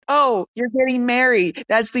oh, you're getting married.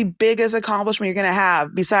 That's the biggest accomplishment you're going to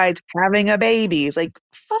have besides having a baby. It's like,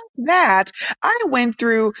 fuck that. I went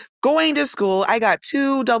through going to school. I got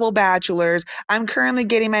two double bachelors. I'm currently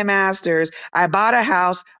getting my master's. I bought a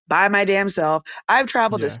house by my damn self. I've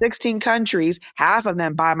traveled to Yeah. 16 countries, half of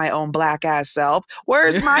them by my own black ass self.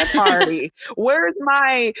 Where's my party? Where's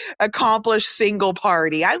my accomplished single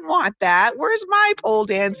party? I want that. Where's my pole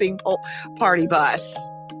dancing party bus?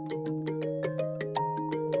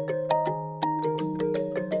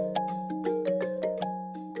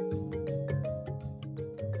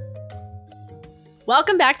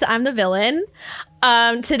 Welcome back to I'm the Villain.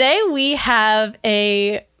 Today we have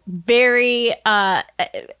a very a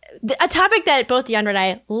topic that both Deandra and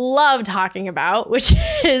I love talking about, which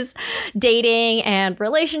is dating and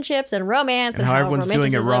relationships and romance and how everyone's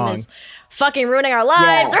doing it wrong, is fucking ruining our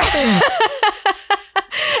lives. Yeah.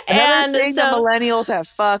 And thing so the millennials have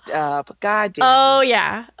fucked up. God damn. Oh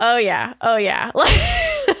yeah.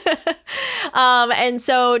 And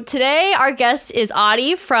so today our guest is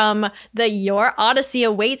Audie from the Your Odyssey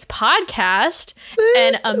Awaits podcast.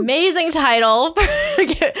 An amazing title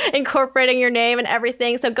incorporating your name and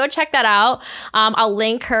everything. So go check that out. I'll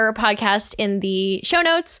link her podcast in the show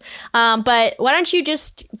notes. But why don't you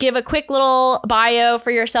just give a quick little bio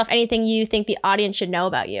for yourself, anything you think the audience should know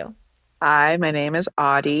about you? Hi, my name is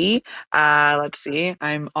Audie. Let's see.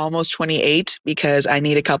 I'm almost 28 because I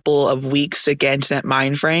need a couple of weeks to get into that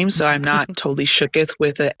mind frame. So I'm not totally shooketh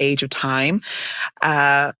with the age of time.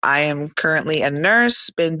 I am currently a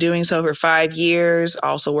nurse, been doing so for 5 years.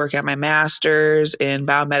 Also work at my master's in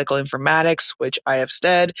biomedical informatics, which I have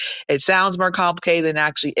said. It sounds more complicated than it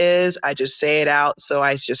actually is. I just say it out so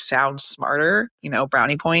I just sound smarter,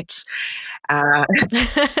 brownie points.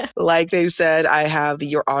 Like they said, I have the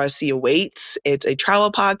Your Odyssey Awaits. It's a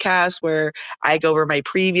travel podcast where I go over my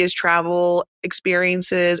previous travel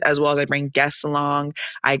experiences as well as I bring guests along.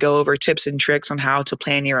 I go over tips and tricks on how to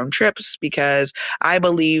plan your own trips because I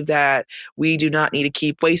believe that we do not need to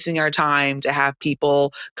keep wasting our time to have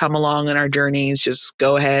people come along on our journeys. Just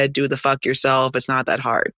go ahead, do the fuck yourself. It's not that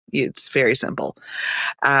hard. It's very simple.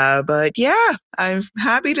 But yeah, I'm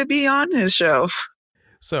happy to be on his show.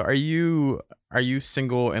 So are you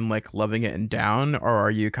single and like loving it and down, or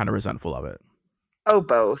are you kind of resentful of it? Oh,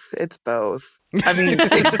 both. It's both. I mean,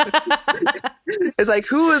 it's like,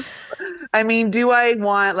 do I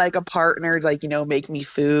want like a partner to like, make me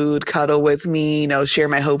food, cuddle with me, share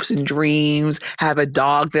my hopes and dreams, have a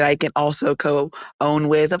dog that I can also co-own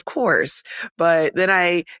with, of course. But then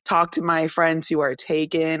I talk to my friends who are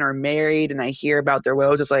taken or married and I hear about their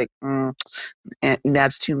woes. It's like, and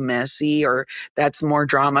that's too messy, or that's more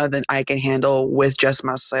drama than I can handle with just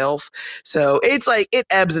myself. So it's like, it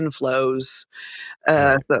ebbs and flows.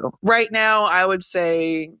 So right now I would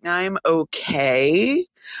say I'm okay,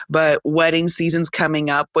 but wedding season's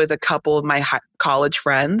coming up with a couple of my college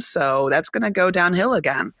friends, so that's going to go downhill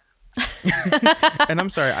again. And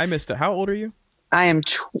I'm sorry, I missed it. How old are you? I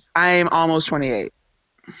am almost 28.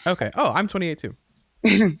 Okay. Oh, I'm 28 too.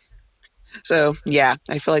 So yeah,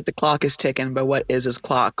 I feel like the clock is ticking, but what is this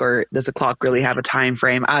clock, or does the clock really have a time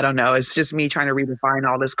frame? I don't know. It's just me trying to redefine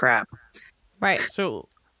all this crap. Right. So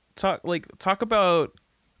talk about,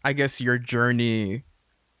 I guess, your journey,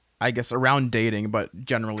 I guess, around dating, but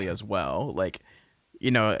generally as well. Like,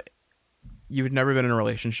 you've never been in a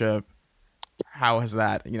relationship. How has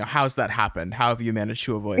that happened? How have you managed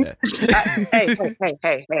to avoid it?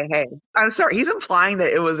 Hey. I'm sorry. He's implying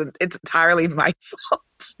that it's entirely my fault.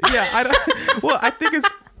 Yeah, I don't. Well, I think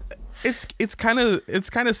it's kind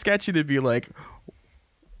of sketchy to be like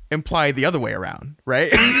imply the other way around,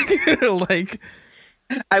 right? Like,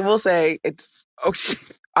 I will say it's okay.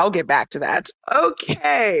 I'll get back to that.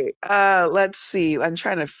 Okay. Let's see. I'm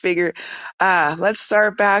trying to figure. Let's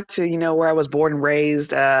start back to where I was born and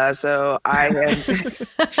raised. So I am.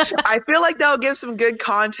 I feel like that'll give some good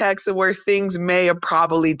context of where things may have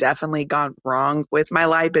probably definitely gone wrong with my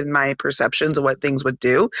life and my perceptions of what things would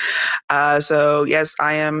do. So yes,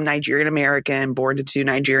 I am Nigerian American, born to two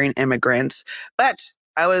Nigerian immigrants, but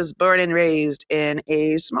I was born and raised in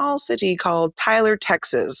a small city called Tyler,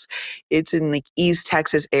 Texas. It's in the East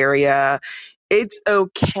Texas area. It's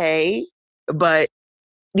okay, but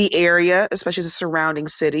the area, especially the surrounding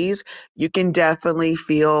cities, you can definitely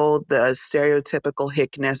feel the stereotypical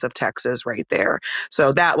hickness of Texas right there.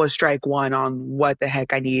 So that was strike one on what the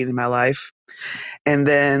heck I needed in my life. And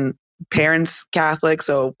then parents Catholic,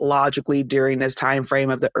 so logically during this time frame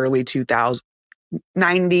of the early 2000s,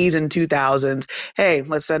 90s and 2000s, hey,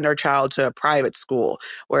 let's send our child to a private school,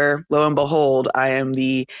 where lo and behold, I am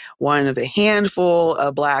the one of the handful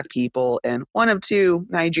of Black people and one of two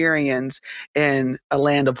Nigerians in a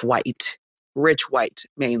land of white, rich white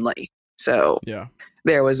mainly. So Yeah.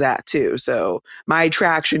 there was that too. So my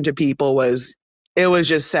attraction to people was, it was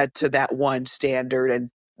just set to that one standard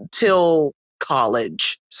until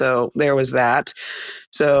college. So there was that.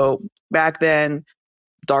 So back then,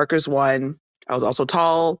 dark as one. I was also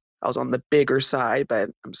tall. I was on the bigger side, but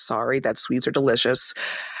I'm sorry that sweets are delicious.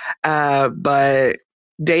 But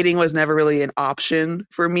dating was never really an option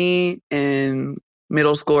for me in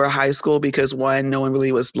middle school or high school because one, no one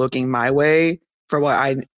really was looking my way for what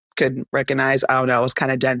I could recognize. I don't know. I was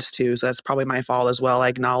kind of dense too, so that's probably my fault as well. I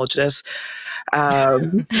acknowledge this.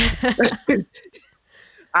 Um,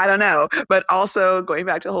 I don't know. But also going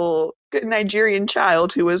back to the whole good Nigerian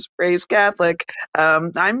child who was raised Catholic,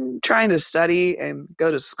 I'm trying to study and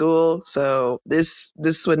go to school, so this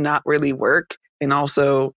would not really work. And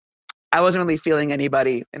also, I wasn't really feeling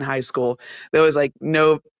anybody in high school. There was like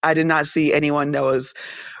no, I did not see anyone that was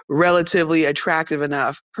relatively attractive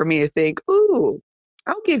enough for me to think, ooh,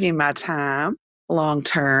 I'll give you my time long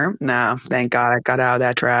term. No, thank God I got out of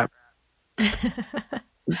that trap.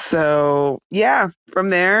 So yeah, from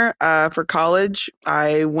there, for college,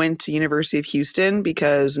 I went to University of Houston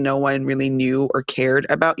because no one really knew or cared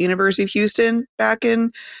about University of Houston back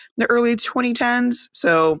in the early 2010s.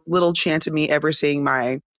 So little chance of me ever seeing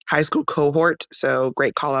my high school cohort. So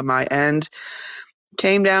great call on my end.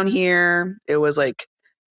 Came down here. It was like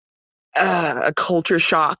a culture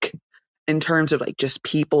shock in terms of like just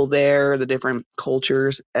people there, the different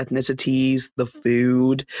cultures, ethnicities, the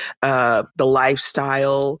food, the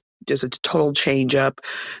lifestyle, just a total change up.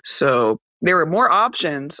 So there were more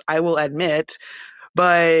options, I will admit,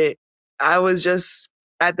 but I was just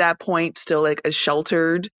at that point still like a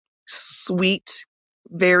sheltered, sweet,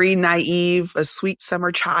 very naive, a sweet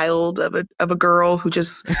summer child of a girl who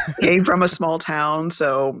just came from a small town.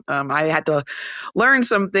 So I had to learn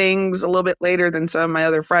some things a little bit later than some of my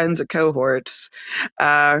other friends at cohorts.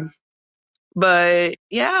 Uh, but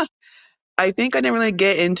yeah, I think I didn't really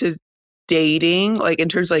get into dating, like in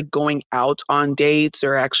terms of like going out on dates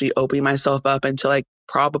or actually opening myself up until like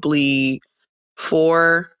probably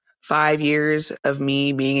 4, 5 years of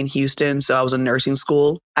me being in Houston. So I was in nursing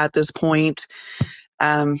school at this point,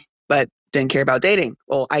 but didn't care about dating.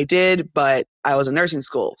 Well, I did, but I was in nursing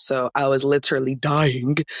school, so I was literally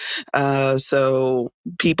dying. So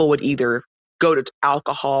people would either go to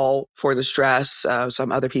alcohol for the stress.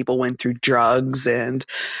 Some other people went through drugs, and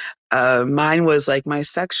mine was like my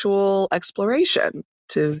sexual exploration,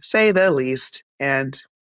 to say the least. And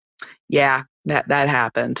yeah, that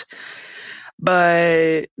happened.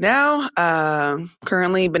 But now,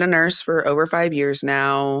 currently been a nurse for over 5 years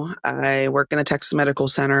now. I work in the Texas Medical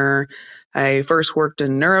Center. I first worked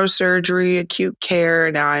in neurosurgery, acute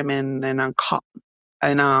care. Now I'm in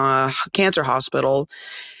a cancer hospital.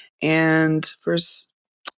 And of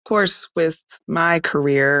course, with my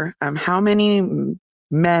career, how many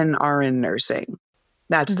men are in nursing?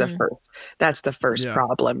 That's the Mhm. first. That's the first Yeah.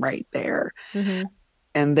 problem right there. Mhm.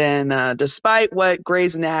 And then, despite what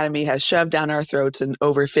Grey's Anatomy has shoved down our throats in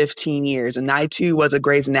over 15 years, and I too was a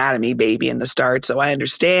Grey's Anatomy baby in the start, so I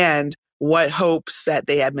understand what hopes that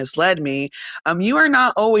they had misled me. You are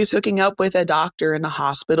not always hooking up with a doctor in the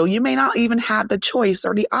hospital. You may not even have the choice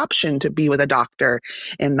or the option to be with a doctor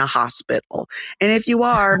in the hospital. And if you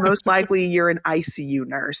are, most likely you're an ICU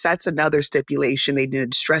nurse. That's another stipulation they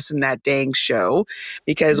didn't stress in that dang show.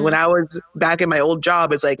 Because when I was back in my old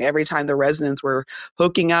job, it's like every time the residents were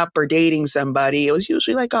hooking up or dating somebody, it was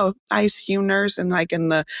usually like a ICU nurse and like in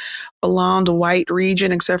the blonde white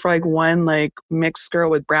region, except for like one like mixed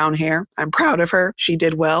girl with brown hair. I'm proud of her. She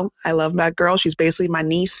did well. I love that girl. She's basically my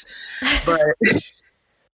niece. But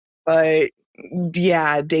but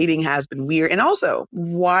yeah, dating has been weird. And also,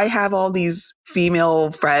 why have all these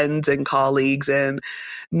female friends and colleagues and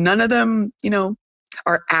none of them,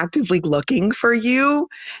 are actively looking for you,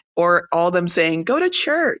 or all them saying, go to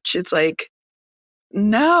church? It's like,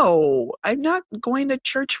 no, I'm not going to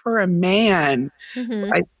church for a man.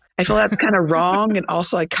 Mhm. I feel that's kind of wrong. And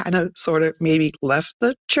also, I kind of sort of maybe left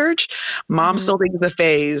the church. Mom Mhm. still thinks it's a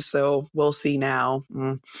phase, so we'll see now.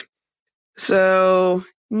 So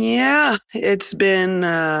yeah, it's been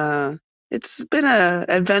a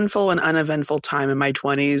eventful and uneventful time in my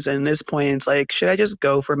 20s. And at this point, it's like, should I just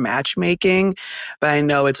go for matchmaking? But I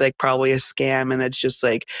know it's like probably a scam, and it's just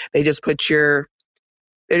like they just put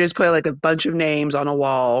like a bunch of names on a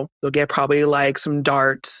wall. They'll get probably like some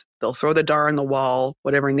darts. They'll throw the dart on the wall.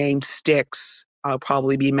 Whatever name sticks, I'll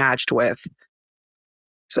probably be matched with.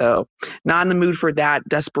 So not in the mood for that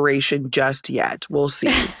desperation just yet. We'll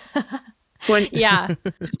see. Yeah.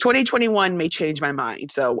 2021 may change my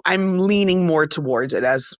mind. So I'm leaning more towards it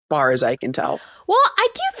as far as I can tell. Well, I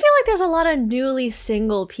do feel like there's a lot of newly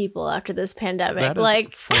single people after this pandemic. That is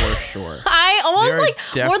like for sure. I There almost are like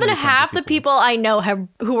more than definitely tons of half the people I know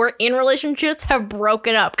who were in relationships have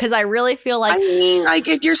broken up because I really feel like I mean, like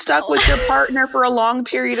if you're stuck with your partner for a long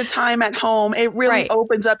period of time at home, it really Right.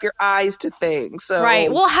 opens up your eyes to things. So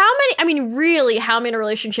right. Well, how many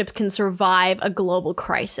relationships can survive a global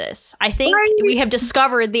crisis? I think Right. we have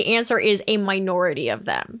discovered the answer is a minority of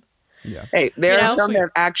them. Yeah. hey, there You are know? some that have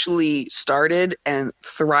actually started and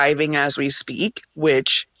thriving as we speak,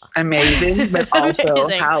 which amazing, but also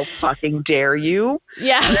Amazing. how fucking dare you?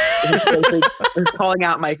 Yeah. I'm calling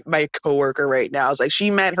out my coworker right now. It's like she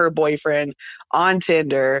met her boyfriend on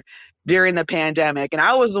Tinder during the pandemic, and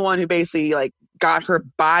I was the one who basically like got her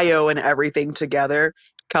bio and everything together.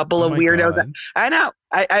 Couple Oh of my weirdos. God. I know.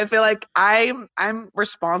 I feel like I'm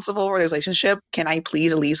responsible for the relationship. Can I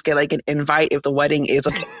please at least get like an invite if the wedding is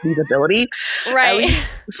a feasibility? At Right. least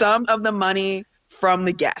some of the money from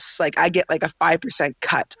the guests. Like I get like a 5%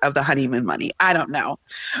 cut of the honeymoon money. I don't know,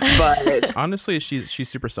 but Honestly, she's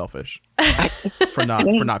super selfish for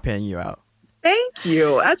not paying you out. thank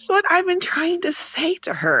you. That's what I've been trying to say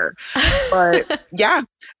to her. But yeah,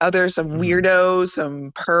 there's some weirdos,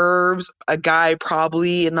 some pervs, a guy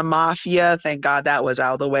probably in the mafia. Thank God that was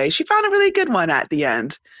out of the way. She found a really good one at the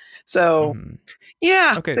end. So Mhm.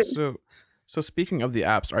 yeah. Okay, so speaking of the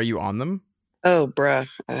apps, are you on them? Oh, bruh.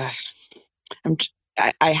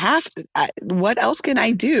 I have to. What else can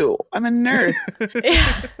I do? I'm a nerd.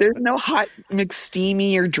 There's no hot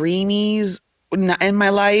McSteamy or Dreamies in my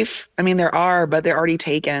life. I mean, there are, but they're already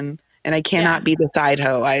taken, and I cannot be the side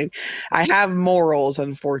hoe. I have morals,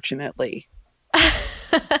 unfortunately.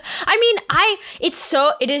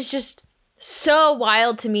 It is just so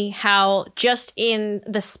wild to me how just in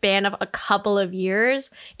the span of a couple of years,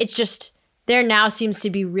 it's just there now seems to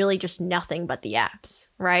be really just nothing but the apps,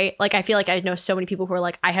 right? Like I feel like I know so many people who are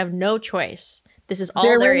like, I have no choice. This is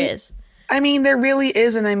all there is. I mean, there really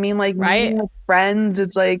isn't. I mean, like Right? meeting with friends,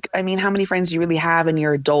 it's like, I mean, how many friends do you really have in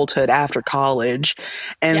your adulthood after college?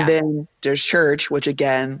 And Yeah. then there's church, which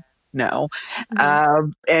again, no.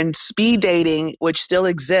 And speed dating, which still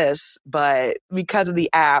exists, but because of the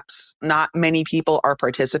apps, not many people are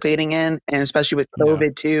participating in, and especially with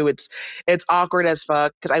COVID too, it's awkward as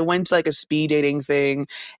fuck. Because I went to like a speed dating thing,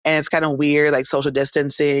 and it's kind of weird, like social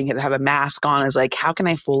distancing, and have a mask on. Is like, how can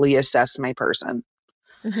I fully assess my person?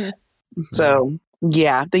 Mhm. So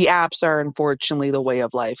yeah, the apps are unfortunately the way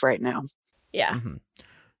of life right now. Yeah. Mhm.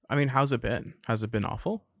 I mean, how's it been? Has it been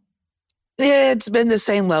awful? It's been the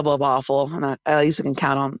same level of awful, and at least I can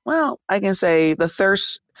count on. Well, I can say the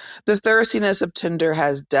thirstiness of Tinder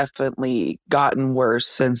has definitely gotten worse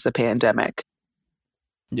since the pandemic.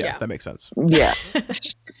 Yeah, Yeah. that makes sense. Yeah,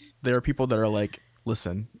 There are people that are like,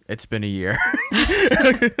 listen, it's been a year.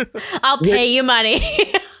 I'll pay you money.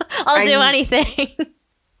 I'll do anything.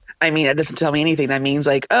 I mean, that doesn't tell me anything. That means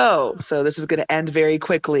like, oh, so this is going to end very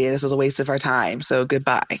quickly, and this was a waste of our time. So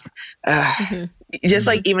goodbye. Just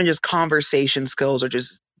like even just conversation skills are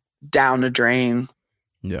just down the drain.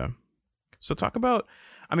 Yeah. So talk about,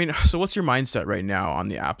 I mean, so what's your mindset right now on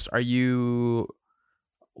the apps? Are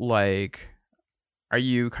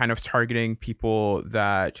you kind of targeting people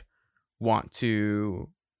that want to,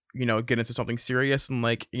 get into something serious and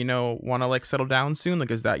like, want to like settle down soon?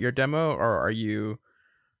 Like, is that your demo, or are you,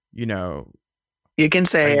 You can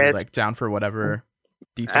say it. like down for whatever?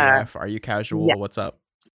 DTF? Are you casual? yeah. What's up?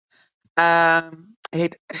 I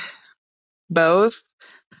hate both.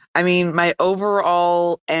 I mean, my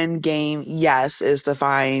overall end game, yes, is to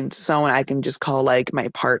find someone I can just call like my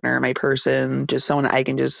partner, my person, just someone I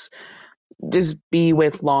can just be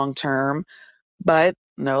with long term. But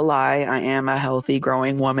no lie, I am a healthy,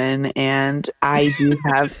 growing woman, and I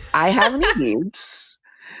have needs.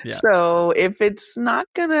 Yeah. So if it's not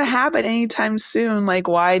gonna happen anytime soon, like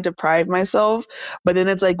why deprive myself? But then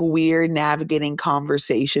it's like weird navigating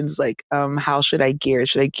conversations like, how should I gear?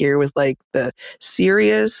 Should I gear with like the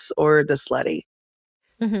serious or the slutty?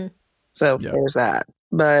 Mhm. So Yeah. there's that.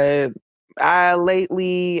 But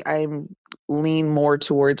lately I'm lean more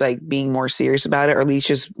towards like being more serious about it, or at least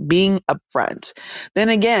just being upfront. Then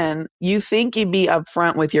again, you think you'd be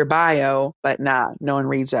upfront with your bio, but nah, no one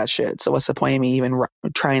reads that shit. So what's the point of me even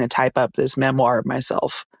trying to type up this memoir of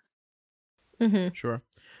myself? Mhm. Sure.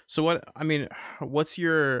 So what's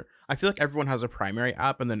your, I feel like everyone has a primary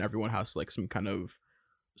app and then everyone has like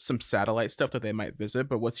some satellite stuff that they might visit,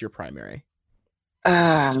 but what's your primary?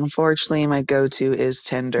 Unfortunately, my go-to is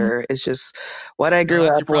Tinder. It's just what I No, grew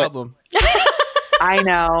that's up your with. problem.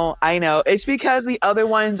 I know. It's because the other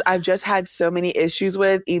ones I've just had so many issues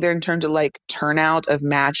with, either in terms of like turnout of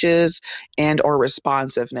matches and or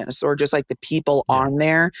responsiveness or just like the people Yeah. on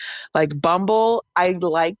there. Like Bumble, I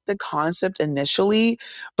like the concept initially,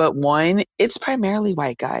 but one, it's primarily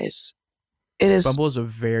white guys. It is Bumble is a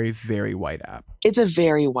very, very white app. it's a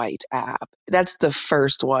very white app. That's the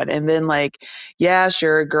first one. And then like, yeah,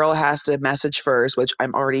 sure, a girl has to message first, which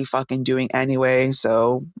I'm already fucking doing anyway,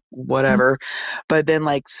 so whatever. But then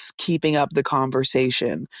like keeping up the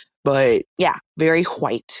conversation. But yeah, very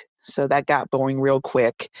white. So that got boring real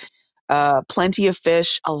quick. Plenty of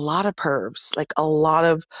fish, a lot of pervs, like a lot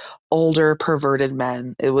of older perverted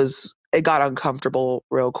men. It got uncomfortable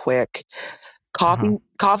real quick.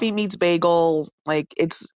 Coffee meets bagel, like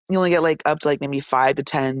it's you only get like up to like maybe 5 to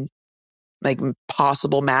 10 like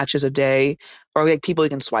possible matches a day, or like people you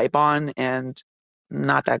can swipe on, and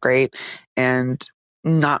not that great, and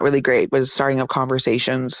not really great with starting up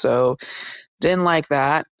conversations. So didn't like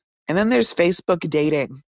that. And then there's Facebook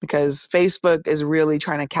dating, because Facebook is really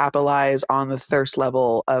trying to capitalize on the thirst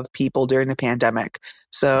level of people during the pandemic.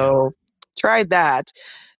 So tried that.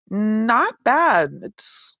 Not bad.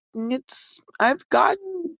 It's I've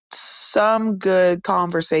gotten some good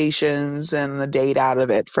conversations and a date out of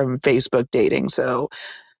it from Facebook dating. So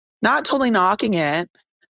not totally knocking it,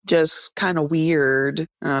 just kind of weird.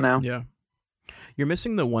 I don't know. Yeah. You're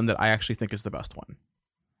missing the one that I actually think is the best one.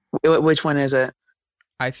 Which one is it?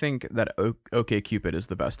 I think that OkCupid is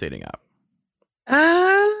the best dating app.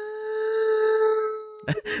 Uh,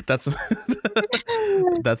 That's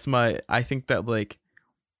I think that like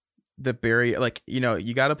the very like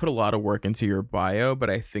you got to put a lot of work into your bio, but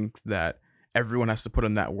I think that everyone has to put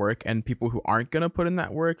in that work, and people who aren't gonna put in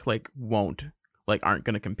that work aren't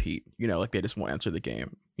gonna compete. Like they just won't answer the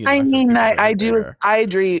game. I if there's mean, people that I aren't do, there.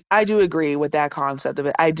 I do agree with that concept of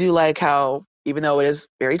it. I do like how, even though it is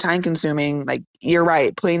very time consuming, like you're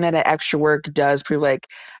right, putting that extra work does prove like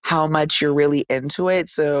how much you're really into it.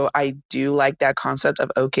 So I do like that concept of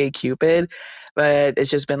OkCupid, but it's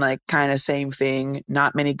just been like kind of same thing,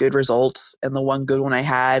 not many good results. And the one good one I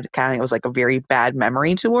had kind of was like a very bad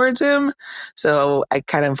memory towards him. So I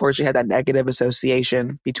kind of unfortunately had that negative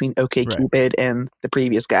association between OkCupid and the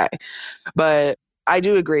previous guy. But I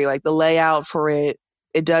do agree, like the layout for it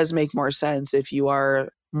does make more sense if you are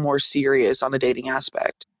more serious on the dating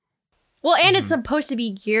aspect. Well, and it's supposed to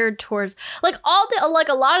be geared towards like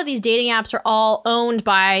a lot of these dating apps are all owned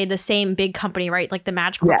by the same big company, right? Like the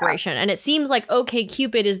Match Corporation. Yeah. And it seems like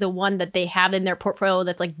OkCupid is the one that they have in their portfolio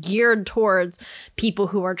that's like geared towards people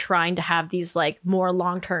who are trying to have these like more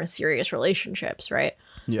long-term serious relationships, right?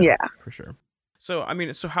 Yeah, for sure. So, I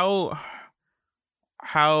mean,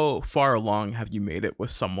 how far along have you made it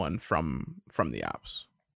with someone from the apps?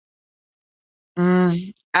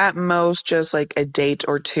 At most just like a date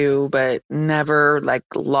or two, but never like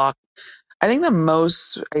locked. I think the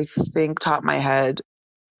most top of my head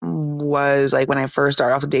was like when I first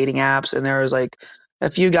started off the dating apps, and there was like a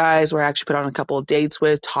few guys where I actually put on a couple of dates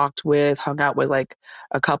with, talked with, hung out with like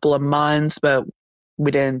a couple of months, but we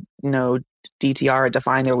didn't, DTR or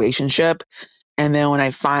define the relationship. And then when I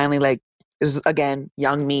finally like, this is again,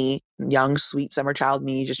 young, sweet summer child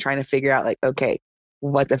me, just trying to figure out like, okay,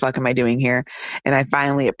 what the fuck am I doing here? And I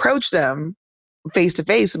finally approached them face to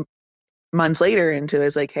face months later into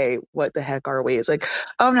it's like, hey, what the heck are we? It's like,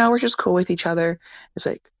 oh no, we're just cool with each other. It's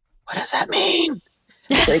like, what does that mean?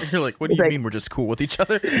 You're like, what do you mean we're just cool with each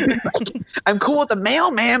other? I'm cool with the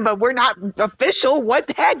mailman, but we're not official. What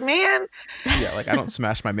the heck, man? Yeah, like I don't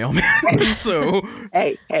smash my mailman. So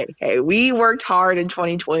hey, we worked hard in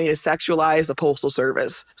 2020 to sexualize the postal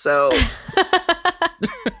service. So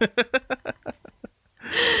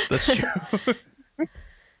that's true.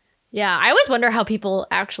 Yeah, I always wonder how people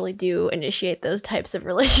actually do initiate those types of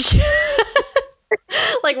relationships.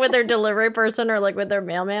 Like with their delivery person or like with their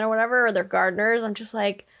mailman or whatever, or their gardeners. I'm just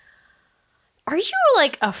like, are you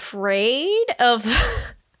like afraid of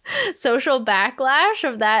social backlash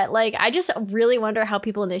of that? Like, I just really wonder how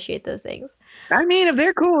people initiate those things. I mean, if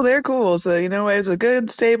they're cool, they're cool. So, it's a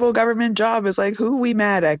good, stable government job. It's like, who we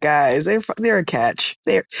mad at, guys? They're a catch.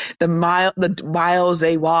 They're the miles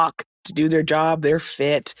they walk to do their job. They're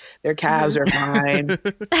fit. Their calves are fine.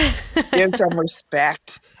 Give some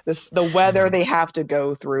respect. The weather they have to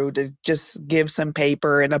go through to just give some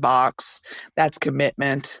paper in a box. That's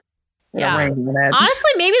commitment. Yeah.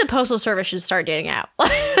 Honestly, maybe the Postal Service should start dating out.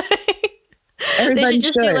 They should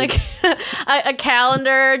just do like a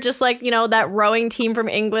calendar, just like, that rowing team from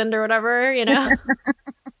England or whatever,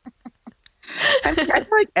 I mean, I feel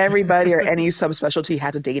like everybody or any subspecialty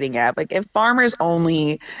has a dating app. Like if farmers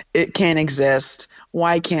only it can exist,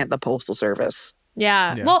 why can't the postal service?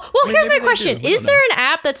 Yeah. Yeah. Well, I mean, here's my maybe they question. do. We Is don't there know. an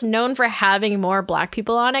app that's known for having more black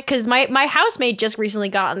people on it? Because my housemate just recently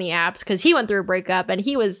got on the apps because he went through a breakup and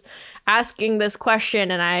he was asking this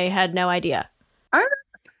question and I had no idea.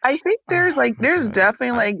 I think there's Oh like my there's God.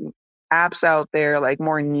 definitely like apps out there, like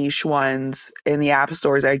more niche ones in the app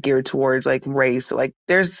stores that are geared towards like race. So, like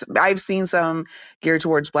there's I've seen some geared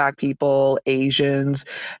towards black people, Asians.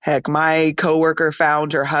 Heck, my coworker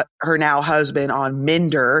found her now husband on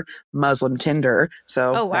Minder, Muslim Tinder.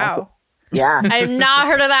 So Oh, wow. yeah. I have not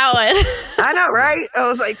heard of that one. I know, right? I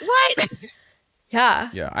was like, what? Yeah.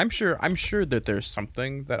 Yeah, I'm sure that there's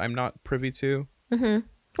something that I'm not privy to. Mm-hmm.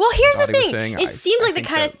 Well, here's the Dottie was thing. saying, It seems I like the think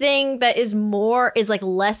kind of that- thing that is like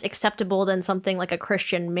less acceptable than something like a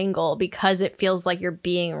Christian mingle because it feels like you're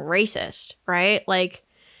being racist, right? Like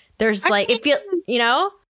there's like it feel, you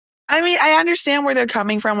know? I mean, I understand where they're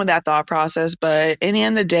coming from with that thought process, but in the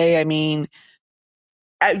end of the day, I mean,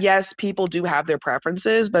 yes, people do have their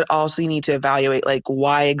preferences, but also you need to evaluate like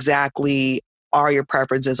why exactly are your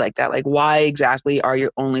preferences like that? Like why exactly are you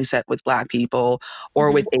only set with black people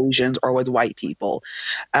or with Asians or with white people?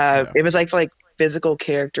 Yeah. If it's like for like physical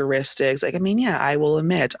characteristics, like I mean, yeah, I will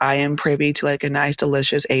admit I am privy to like a nice,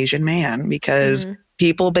 delicious Asian man because Mhm.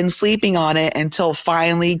 people have been sleeping on it until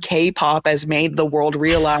finally K-pop has made the world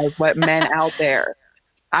realize what men out there.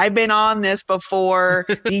 I've been on this before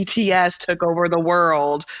BTS took over the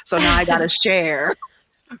world, so now I gotta share.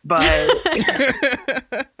 But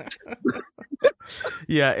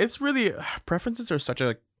Yeah, it's really preferences are such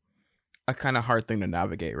a kind of hard thing to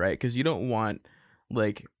navigate, right? Because you don't want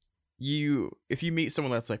like if you meet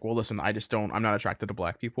someone that's like, well, listen, I'm not attracted to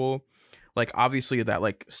black people. Like obviously that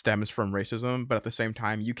like stems from racism, but at the same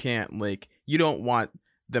time, you don't want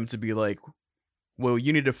them to be like, well,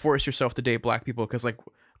 you need to force yourself to date black people because like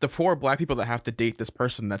the poor black people that have to date this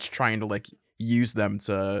person that's trying to like use them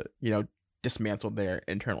to dismantle their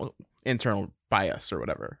internal bias or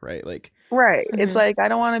whatever, right? Like right, it's Mhm. like I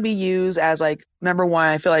don't want to be used as like number one.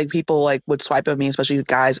 I feel like people like would swipe at me, especially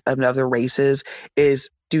guys of other races, is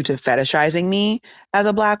due to fetishizing me as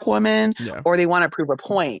a black woman, yeah, or they want to prove a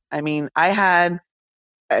point. I mean, I had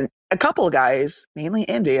a couple of guys, mainly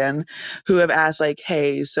Indian, who have asked like,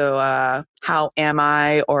 "Hey, so how am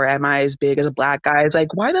I, or am I as big as a black guy?" It's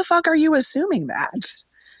like, why the fuck are you assuming that?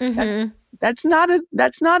 Mhm. That's not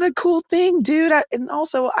a cool thing, dude. And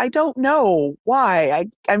also, I don't know why.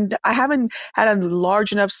 I haven't had a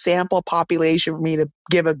large enough sample population for me to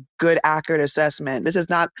give a good, accurate assessment. This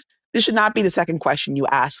should not be the second question you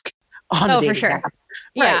ask on a Oh, for dating sure. app.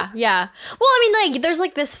 Yeah, yeah. Well, I mean, like, there's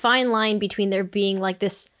like this fine line between there being like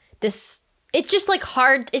this. It's just like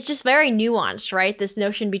hard. It's just very nuanced, right? This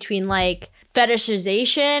notion between like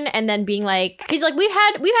fetishization and then being like, because like we've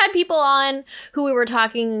had people on who we were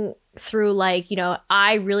talking through like,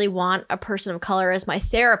 I really want a person of color as my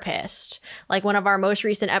therapist. Like one of our most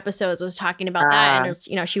recent episodes was talking about that, and it's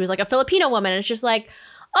she was like a Filipino woman, and it's just like,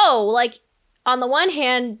 oh, like on the one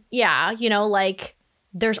hand, yeah, like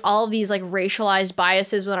there's all of these like racialized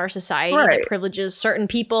biases within our society Right. that privileges certain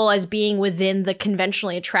people as being within the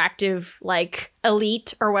conventionally attractive like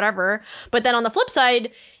elite or whatever. But then on the flip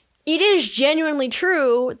side, it is genuinely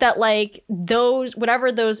true that like those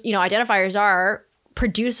whatever those identifiers are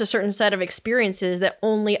produce a certain set of experiences that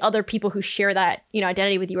only other people who share that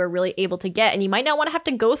identity with you are really able to get, and you might not want to have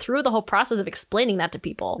to go through the whole process of explaining that to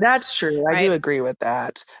people. That's true. I do Right. agree with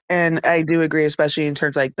that. And I do agree, especially in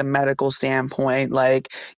terms of, like the medical standpoint. Like,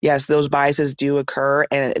 yes, those biases do occur,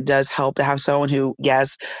 and it does help to have someone who,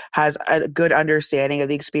 yes, has a good understanding of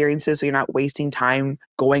the experiences, so you're not wasting time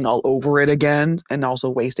going all over it again and also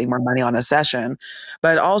wasting more money on a session.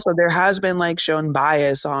 But also there has been like shown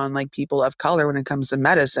bias on like people of color when it comes to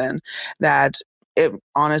medicine, that it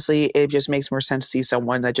honestly it just makes more sense to see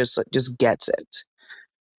someone that just gets it.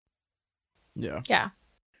 yeah. Yeah.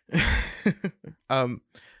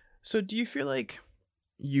 So do you feel like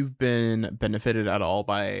you've been benefited at all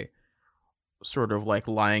by sort of like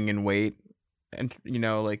lying in wait, and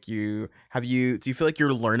like do you feel like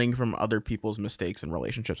you're learning from other people's mistakes in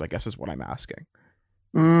relationships, I guess is what I'm asking.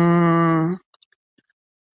 Mm,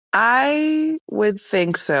 I would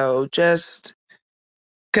think so, just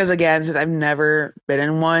because again, since I've never been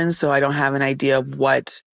in one, so I don't have an idea of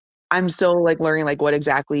what I'm still like learning, like what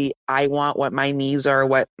exactly I want, what my needs are,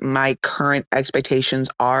 what my current expectations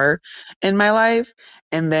are in my life.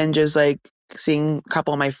 And then just like seeing a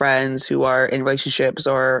couple of my friends who are in relationships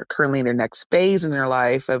or currently in their next phase in their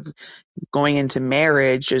life of going into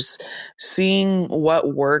marriage, just seeing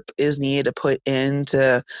what work is needed to put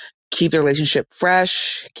into keep the relationship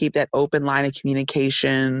fresh, keep that open line of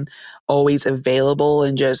communication always available,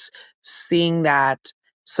 and just seeing that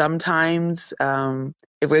sometimes if a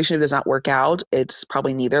relationship does not work out, it's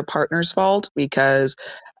probably neither partner's fault, because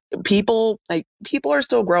people are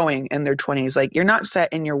still growing in their 20s. Like, you're not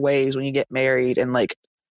set in your ways when you get married and like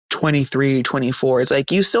 23, 24. It's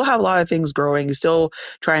like you still have a lot of things growing. You still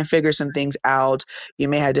try and figure some things out. You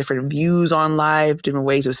may have different views on life, different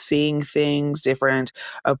ways of seeing things, different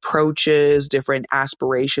approaches, different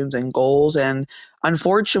aspirations and goals. And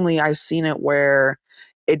unfortunately, I've seen it where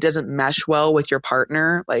it doesn't mesh well with your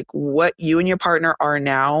partner. Like, what you and your partner are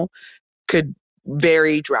now could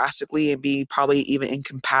vary drastically and be probably even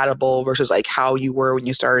incompatible versus like how you were when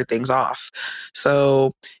you started things off.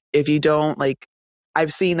 So if you don't like,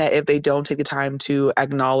 I've seen that if they don't take the time to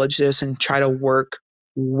acknowledge this and try to work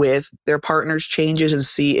with their partner's changes and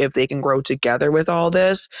see if they can grow together with all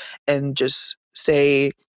this and just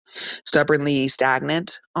stay stubbornly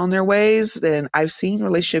stagnant on their ways, then I've seen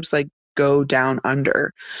relationships like go down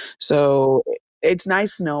under. So it's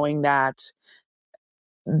nice knowing that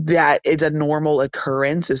it's a normal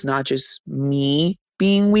occurrence. It's not just me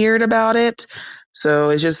being weird about it.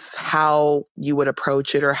 So it's just how you would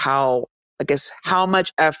approach it, or how, I guess, how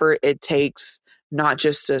much effort it takes, not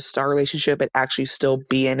just to start a relationship, but actually still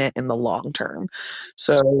be in it in the long term.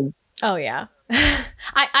 So Oh yeah.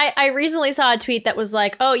 I recently saw a tweet that was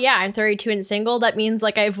like, oh yeah, I'm 32 and single. That means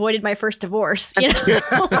like I avoided my first divorce. You know?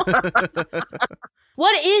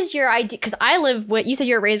 What is your idea? Because I live with, you said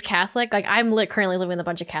you're raised Catholic. Like I'm currently living with a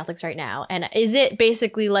bunch of Catholics right now. And is it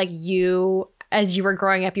basically like you, as you were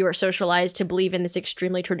growing up, you were socialized to believe in this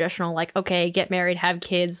extremely traditional, like, okay, get married, have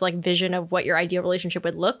kids, like vision of what your ideal relationship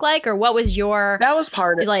would look like? Or what was your... That was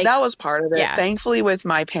part of like, that was part of it. Yeah. Thankfully, with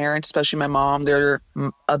my parents, especially my mom, they're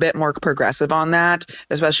a bit more progressive on that,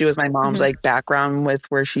 especially with my mom's like background with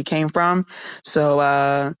where she came from.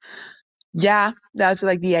 So yeah, that's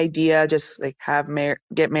like the idea. Just like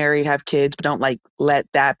get married, have kids, but don't like let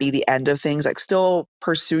that be the end of things. Like, still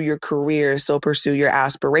pursue your career, still pursue your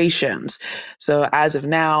aspirations. So as of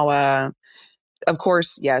now, of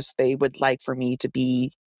course, yes, they would like for me to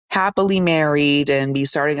be happily married and be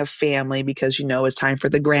starting a family, because it's time for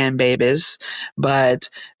the grandbabies. But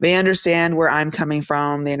they understand where I'm coming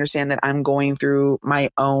from. They understand that I'm going through my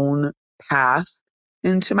own path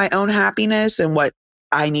into my own happiness and what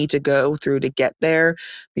I need to go through to get there,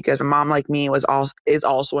 because my mom, like me, is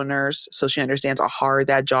also a nurse, so she understands how hard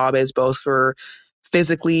that job is, both for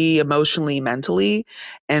physically, emotionally, mentally,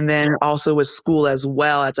 and then also with school as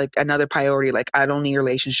well. It's like another priority. Like, I don't need a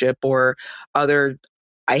relationship or other,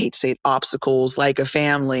 I hate to say it, obstacles like a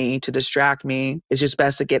family to distract me. It's just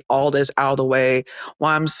best to get all this out of the way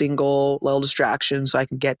while I'm single, little distraction, so I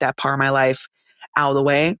can get that part of my life out of the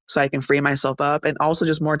way so I can free myself up, and also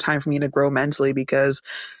just more time for me to grow mentally, because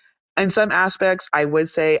in some aspects I would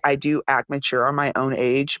say I do act mature on my own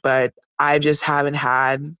age, but I just haven't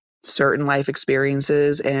had certain life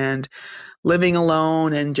experiences and living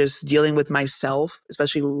alone and just dealing with myself,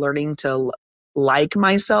 especially learning to like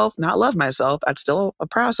myself, not love myself. That's still a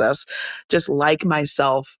process. Just like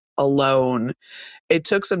myself alone. It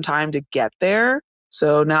took some time to get there.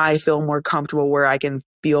 So now I feel more comfortable where I can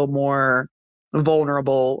feel more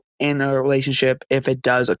vulnerable in a relationship if it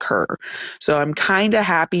does occur. So I'm kind of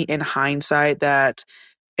happy in hindsight that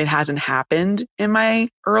it hasn't happened in my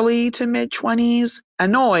early to mid 20s.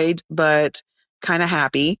 Annoyed, but kind of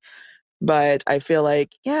happy. But I feel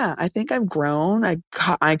like, yeah, I think I've grown. I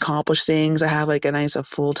accomplished things. I have like a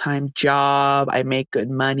full-time job. I make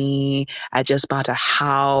good money. I just bought a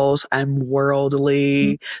house. I'm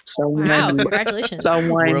worldly. Wow, congratulations.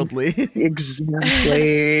 Worldly.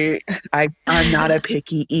 Exactly. I'm not a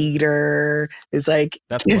picky eater. It's like,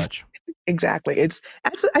 That's clutch. Exactly.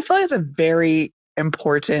 I feel like it's a very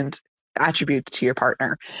important attribute to your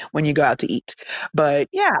partner when you go out to eat. But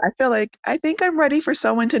yeah, I think I'm ready for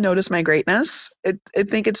someone to notice my greatness. I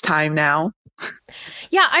think it's time now.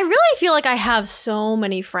 Yeah, I really feel like I have so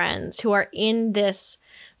many friends who are in this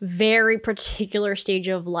very particular stage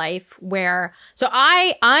of life where, so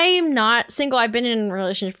I'm not single. I've been in a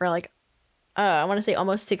relationship for like I want to say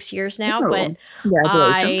almost 6 years now, but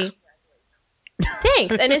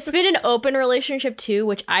Thanks. And it's been an open relationship too,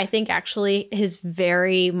 which I think actually has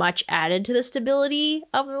very much added to the stability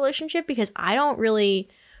of the relationship, because I don't really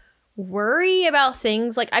worry about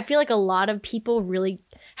things. Like, I feel like a lot of people really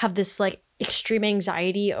have this like extreme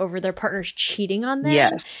anxiety over their partners cheating on them.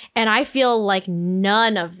 Yes. And I feel like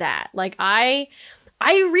none of that. Like, I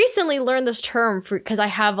recently learned this term because I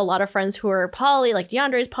have a lot of friends who are poly, like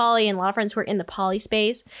DeAndre is poly, and a lot of friends who are in the poly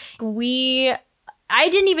space. We I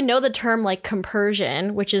didn't even know the term like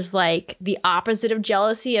compersion, which is like the opposite of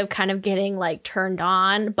jealousy, of kind of getting like turned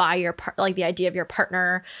on by your like the idea of your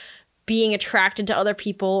partner being attracted to other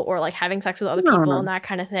people or like having sex with other people and that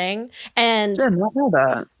kind of thing. And Did not know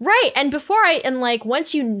that. right. And like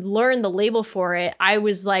once you learn the label for it, I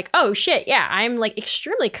was like, oh shit, yeah, I'm like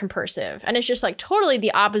extremely compersive. And it's just like totally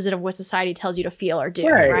the opposite of what society tells you to feel or do,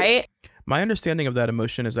 right? My understanding of that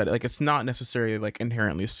emotion is that like it's not necessarily like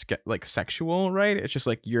inherently like sexual, right? It's just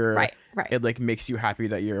like you're right. It like makes you happy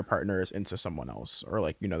that your partner is into someone else, or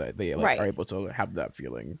like, you know, that they like are able to have that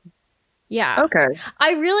feeling. Yeah. Okay.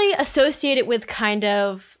 I really associate it with kind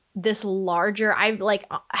of this larger, I've like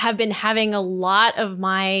have been having a lot of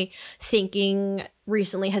my thinking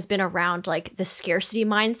recently has been around like the scarcity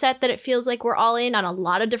mindset that it feels like we're all in on a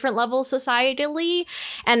lot of different levels societally.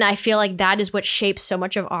 And I feel like that is what shapes so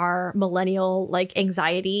much of our millennial like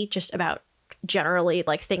anxiety just about generally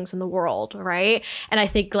like things in the world, right? And I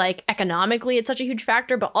think like economically it's such a huge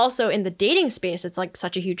factor, but also in the dating space it's like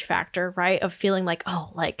such a huge factor, right? Of feeling like,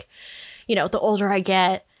 oh, like, you know, the older I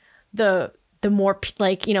get, the more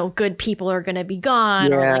like, you know, good people are going to be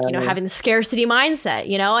gone, or like, you know, having the scarcity mindset,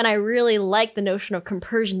 you know. And I really like the notion of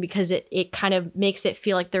compersion because it kind of makes it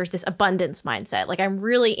feel like there's this abundance mindset. Like I'm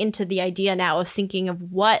really into the idea now of thinking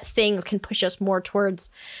of what things can push us more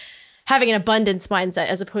towards having an abundance mindset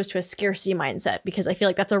as opposed to a scarcity mindset, because I feel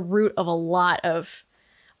like that's a root of a lot of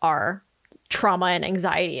our trauma and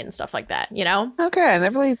anxiety and stuff like that, you know? Okay, I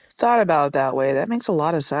never really thought about it that way. That makes a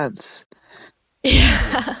lot of sense.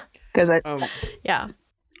 Yeah. Because yeah.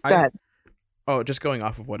 Go ahead. Oh, just going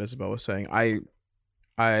off of what Isabel was saying, I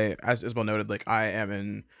as Isabel noted, like I am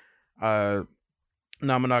in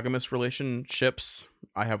non-monogamous relationships.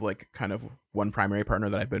 I have like kind of one primary partner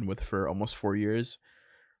that I've been with for almost 4 years.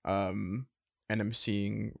 And I'm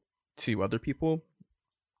seeing 2 other people.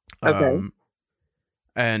 Okay.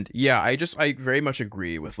 And yeah, I very much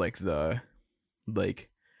agree with like the like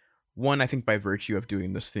one, I think by virtue of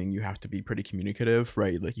doing this thing, you have to be pretty communicative,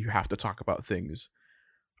 right? Like you have to talk about things.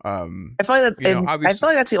 I feel like that, I feel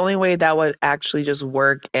like that's the only way that would actually just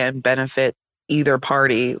work and benefit either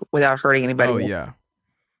party without hurting anybody. Oh yeah,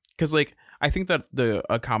 because like I think that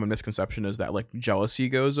a common misconception is that like jealousy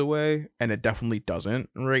goes away, and it definitely doesn't,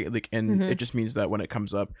 right? Like, and it just means that when it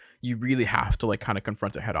comes up, you really have to like kind of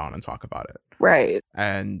confront it head on and talk about it, right?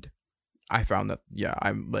 And I found that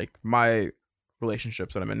I'm like my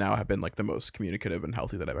relationships that I'm in now have been like the most communicative and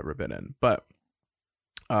healthy that I've ever been in. But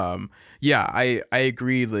I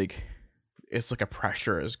agree, like it's like a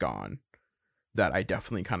pressure is gone that I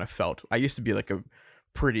definitely kind of felt. I used to be like a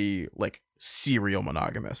pretty like serial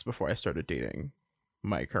monogamous before I started dating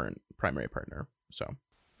my current primary partner. So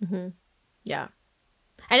yeah.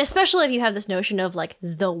 And especially if you have this notion of like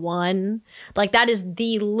the one, like that is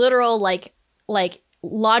the literal like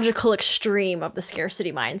logical extreme of the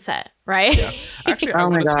scarcity mindset, right? Yeah. Actually, oh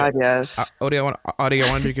my god, yes. Odi, I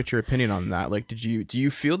wanted to get your opinion on that. Like, do you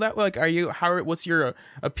feel that? Like, what's your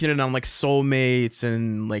opinion on like soulmates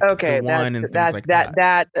and like the one and things like that?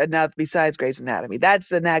 That enough. Besides Grey's Anatomy, that's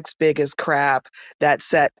the next biggest crap that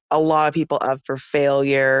set a lot of people up for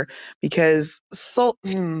failure, because for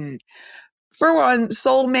one,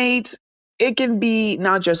 soulmate, it can be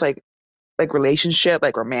not just like relationship,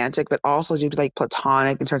 like romantic, but also just like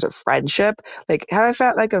platonic in terms of friendship. Like, have I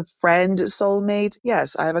felt like a friend soulmate?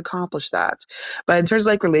 Yes, I have accomplished that. But in terms of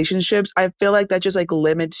like relationships, I feel like that just like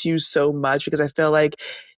limits you so much, because I feel like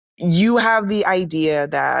you have the idea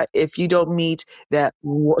that if you don't meet that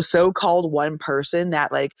so-called one person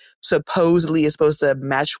that like supposedly is supposed to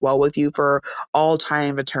mesh well with you for all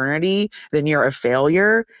time eternity, then you're a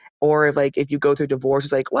failure. Or if you go through divorce,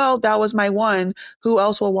 it's like, well, that was my one. Who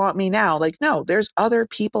else will want me now? Like, no, there's other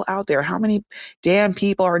people out there. How many damn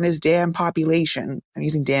people are in this damn population? I'm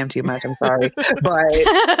using damn too much. I'm sorry. But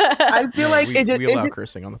I feel like we allow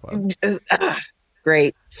cursing on the pod.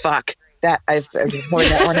 Great. Fuck. That I've put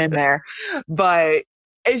that one in there. But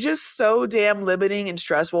it's just so damn limiting and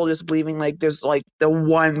stressful, just believing like there's like the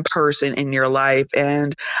one person in your life.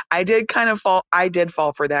 And I did fall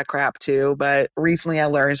for that crap too. But recently I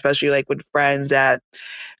learned, especially like with friends that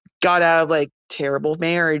got out of like terrible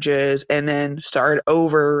marriages and then started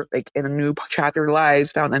over like in a new chapter of their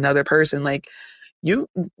lives, found another person, like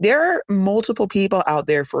there are multiple people out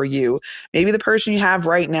there for you. Maybe the person you have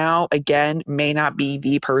right now, again, may not be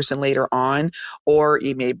the person later on, or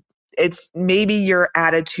maybe your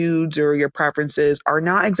attitudes or your preferences are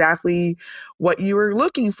not exactly what you were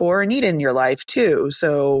looking for and need in your life too.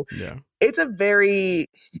 So it's a very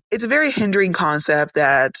hindering concept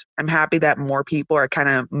that I'm happy that more people are kind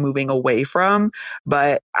of moving away from.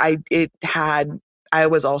 But I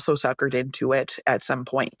was also suckered into it at some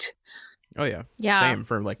point. Oh yeah. Yeah. Same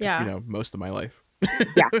for like Yeah. you know most of my life.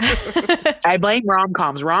 Yeah. I blame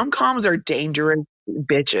rom-coms. Rom-coms are dangerous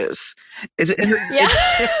bitches. Yeah.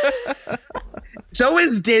 So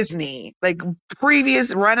is Disney. Like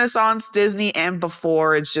previous Renaissance Disney and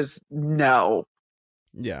before, it's just no.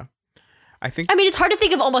 Yeah. I think I mean, it's hard to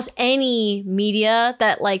think of almost any media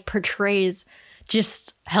that like portrays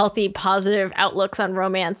just healthy, positive outlooks on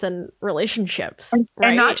romance and relationships. Right?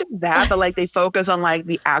 And not just that, but like they focus on like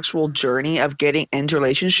the actual journey of getting into a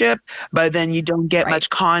relationship, but then you don't get Right. much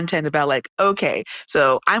content about like, okay,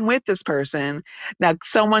 so I'm with this person. Now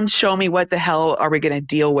someone show me what the hell are we going to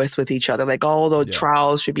deal with each other? Like all the Yeah.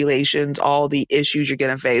 trials, tribulations, all the issues you're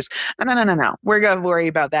going to face. No. We're going to worry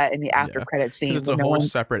about that in the after credit scene. because it's a when no whole one-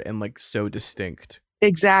 separate and like so distinct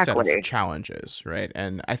Exactly. set of challenges, right?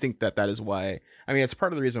 And I think that is why, I mean, it's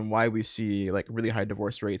part of the reason why we see like really high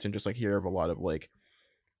divorce rates and just like hear of a lot of like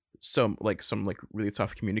some really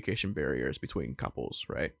tough communication barriers between couples,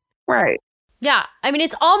 right? Right. Yeah. I mean,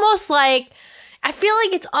 it's almost like, I feel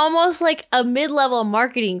like it's almost like a mid-level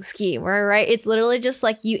marketing scheme, right? It's literally just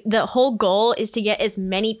like the whole goal is to get as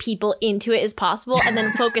many people into it as possible and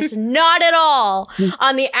then focus not at all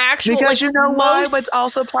on the actual, Because like, you know what? most What's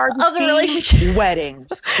also part of the scheme? relationship.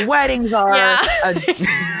 Weddings. Weddings are.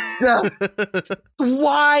 Yeah.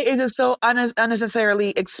 Why is it so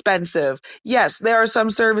unnecessarily expensive? Yes, there are some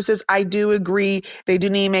services I do agree they do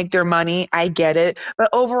need to make their money. I get it. But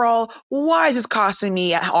overall, why is this costing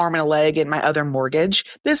me an arm and a leg and my other mortgage?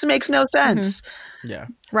 This makes no sense. Yeah.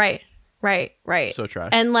 Right. So trash.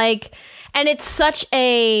 And like, and it's such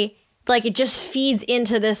a, like, it just feeds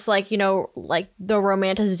into this, like, you know, like the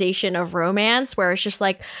romanticization of romance where it's just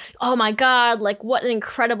like, oh my God, like what an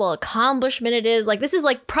incredible accomplishment it is. Like, this is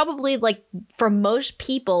like probably like for most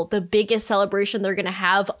people, the biggest celebration they're going to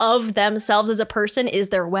have of themselves as a person is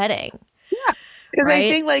their wedding. Because Right?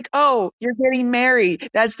 they think like, oh, you're getting married.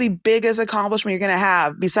 That's the biggest accomplishment you're going to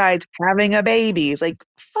have besides having a baby. It's like,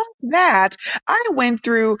 fuck that. I went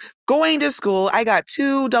through going to school. I got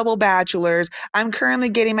 2 double bachelors. I'm currently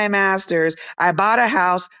getting my master's. I bought a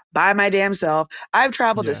house by my damn self. I've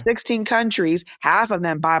traveled to Yeah. 16 countries, half of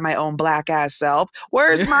them by my own black ass self.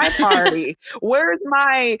 Where's my party? Where's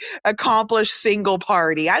my accomplished single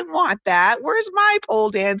party? I want that. Where's my pole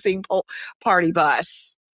dancing party bus?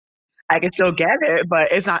 I can still get it, but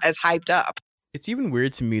it's not as hyped up. It's even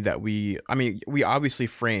weird to me that we obviously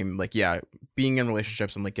frame like, yeah, being in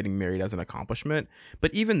relationships and like getting married as an accomplishment,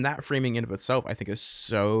 but even that framing in of itself, I think is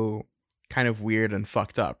so kind of weird and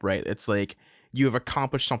fucked up, right? It's like you have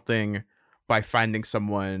accomplished something by finding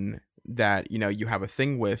someone that, you know, you have a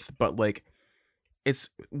thing with, but like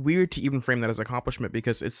it's weird to even frame that as accomplishment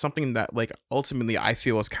because it's something that like ultimately I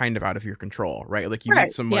feel is kind of out of your control, right? Like you Right.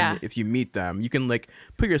 meet someone, Yeah. if you meet them, you can like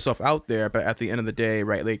put yourself out there, but at the end of the day,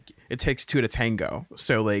 right, like it takes 2 to tango.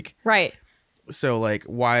 So like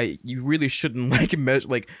why you really shouldn't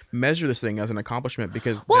like measure this thing as an accomplishment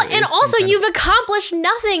because Well, there and is some also kind of- you've accomplished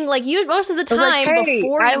nothing. Like you, most of the I was like, time hey,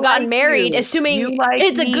 before I you've gotten like married, you. assuming You like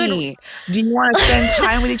it's a good. me. Do you want to spend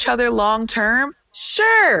time with each other long term?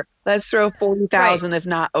 Sure. Let's throw 40,000, if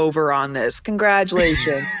not over, on this.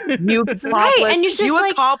 Congratulations. You accomplished, and it's just you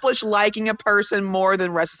like- accomplished liking a person more than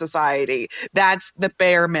the rest of society. That's the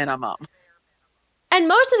bare minimum. And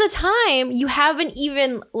most of the time, you haven't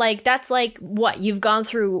even, like, that's like what you've gone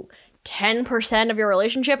through 10% of your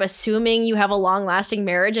relationship, assuming you have a long lasting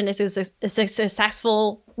marriage and it's a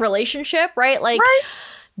successful relationship, right? Like, Right?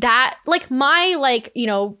 that, like, my, like, you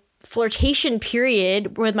know, flirtation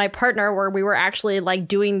period with my partner where we were actually like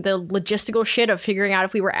doing the logistical shit of figuring out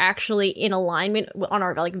if we were actually in alignment on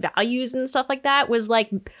our like values and stuff like that was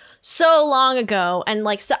like so long ago, and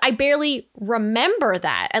like so I barely remember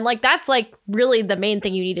that, and like that's like really the main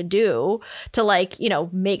thing you need to do to like, you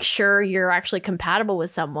know, make sure you're actually compatible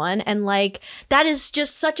with someone, and like that is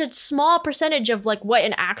just such a small percentage of like what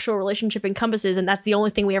an actual relationship encompasses, and that's the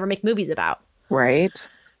only thing we ever make movies about, Right?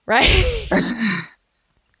 right?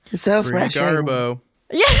 It's so Free frustrating. Garbo.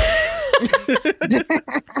 Yeah.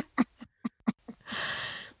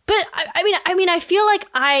 But I mean, I feel like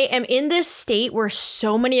I am in this state where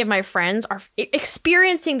so many of my friends are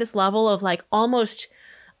experiencing this level of like almost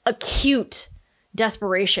acute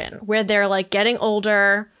desperation, where they're like getting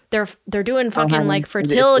older, they're doing fucking honey, like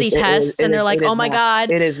fertility it is- tests, and they're like, oh my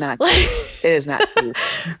God, It is not cute. It is not cute.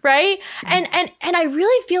 right? And I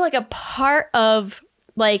really feel like a part of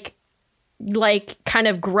like kind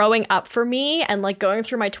of growing up for me and like going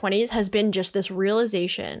through my 20s has been just this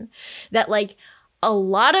realization that like a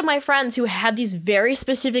lot of my friends who have these very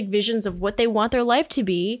specific visions of what they want their life to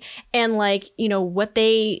be, and like, you know, what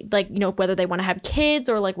they like, you know, whether they want to have kids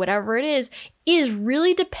or like whatever it is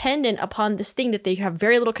really dependent upon this thing that they have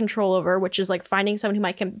very little control over, which is like finding someone who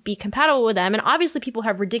might be compatible with them. And obviously people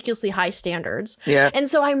have ridiculously high standards. Yeah. And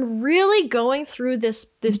so I'm really going through this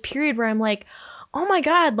period where I'm like, oh my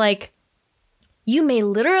God, like you may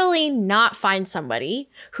literally not find somebody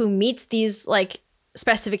who meets these like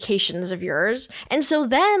specifications of yours. And so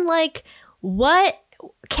then like what,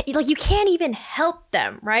 like you can't even help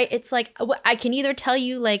them, right? It's like I can either tell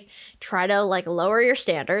you like try to like lower your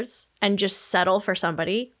standards and just settle for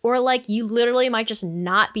somebody, or like you literally might just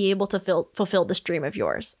not be able to fulfill this dream of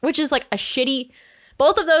yours, which is like a shitty,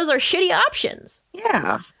 both of those are shitty options.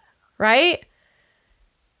 Yeah. Right?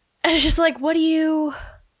 And it's just like, what do you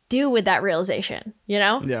do with that realization, you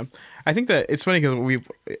know? Yeah. I think that it's funny because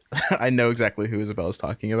I know exactly who Isabella's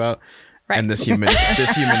talking about. Right. And this human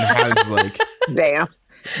has like Damn.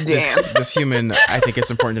 This human, I think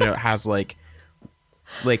it's important to know, has like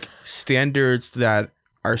standards that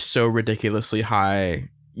are so ridiculously high.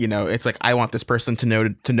 You know, it's like I want this person to know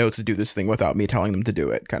to do this thing without me telling them to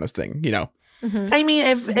do it, kind of thing. You know. Mm-hmm. I mean,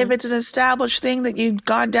 if it's an established thing that you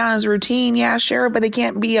got down as routine, yeah, sure, but they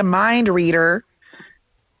can't be a mind reader.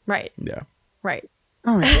 Right. Yeah. Right.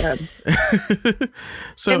 Oh my God.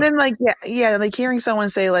 So and then like like hearing someone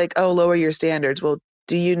say like, "Oh, lower your standards." Well,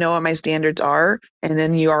 do you know what my standards are? And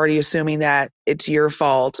then you're already assuming that it's your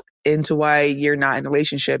fault into why you're not in a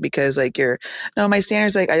relationship, because like my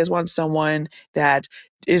standards, like I just want someone that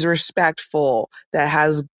is respectful, that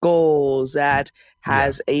has goals, that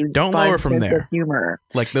has a don't fun lower from sense of there. humor.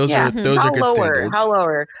 Like those Yeah. are good standards. How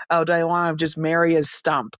lower? Oh, do I want to just marry a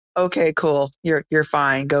stump? Okay, cool. You're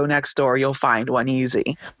fine. Go next door. You'll find one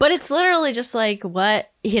easy. But it's literally just like,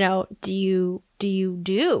 what, you know, do you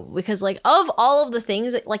do? Because like of all of the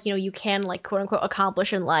things that like, you know, you can like quote unquote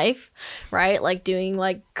accomplish in life, right? Like doing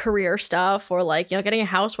like career stuff or like, you know, getting a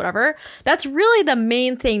house, whatever. That's really the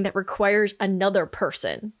main thing that requires another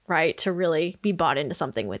person, right? To really be bought into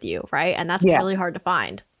something with you, right? And that's really hard to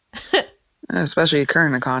find. Especially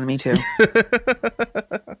current economy too.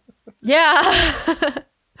 Yeah.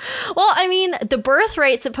 Well, I mean, the birth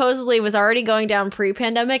rate supposedly was already going down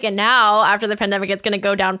pre-pandemic, and now after the pandemic, it's going to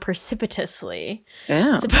go down precipitously.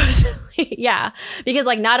 Yeah. Supposedly, yeah, because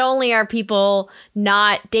like not only are people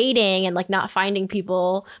not dating and like not finding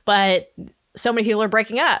people, but so many people are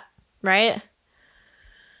breaking up, right?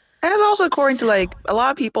 And it's also according to like a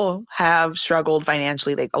lot of people have struggled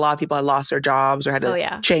financially. Like a lot of people had lost their jobs or had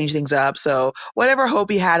to change things up. So whatever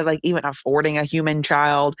hope you had of like even affording a human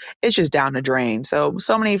child, it's just down the drain. So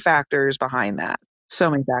many factors behind that.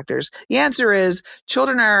 So many factors. The answer is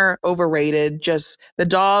children are overrated. Just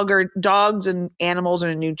dogs and animals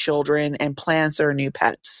are new children, and plants are new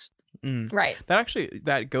pets. Right.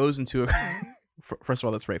 That goes into first of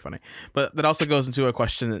all, that's very funny. But that also goes into a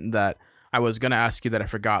question that I was going to ask you that I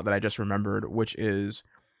forgot that I just remembered, which is,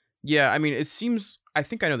 I mean, it seems, I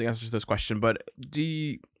think I know the answer to this question, but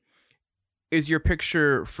is your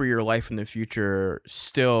picture for your life in the future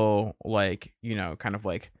still like, you know, kind of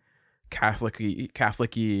like Catholic-y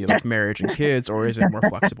like marriage and kids, or is it more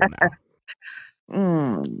flexible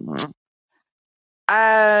now?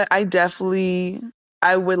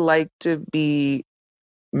 I would like to be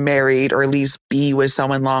married, or at least be with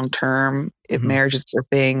someone long term. If marriage is a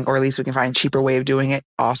thing, or at least we can find a cheaper way of doing it,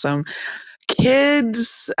 awesome.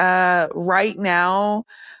 Kids, right now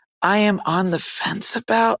I am on the fence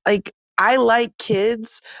about, like, I like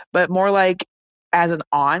kids, but more like as an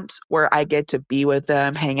aunt, where I get to be with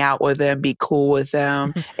them, hang out with them, be cool with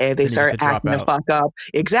them, and they start acting the fuck up.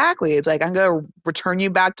 Exactly. It's like, I'm going to return you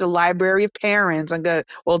back to the library of parents.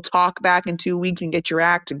 We'll talk back in 2 weeks and get your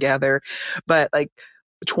act together. But like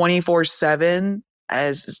 24/7,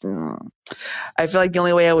 I feel like the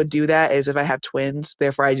only way I would do that is if I have twins.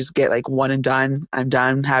 Therefore, I just get like one and done. I'm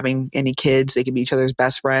done having any kids. They can be each other's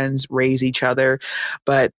best friends, raise each other.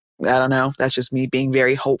 But I don't know. That's just me being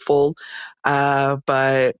very hopeful.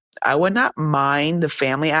 But I would not mind the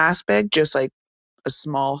family aspect. Just like a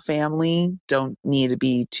small family. Don't need to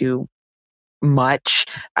be too much.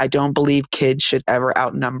 I don't believe kids should ever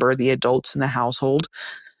outnumber the adults in the household.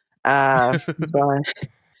 But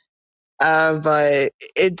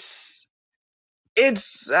it's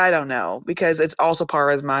I don't know, because it's also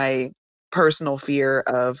part of my personal fear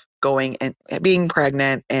of going and being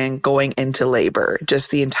pregnant and going into labor.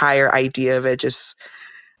 Just the entire idea of it.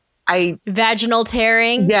 Vaginal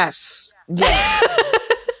tearing. Yes.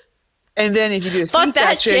 And then if you do a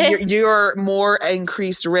C-section, you're more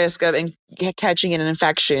increased risk of catching an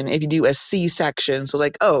infection if you do a C-section. So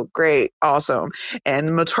like, oh, great, awesome. And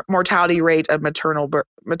the mortality rate of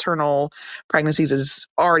maternal pregnancies is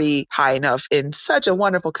already high enough in such a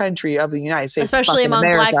wonderful country of the United States, especially among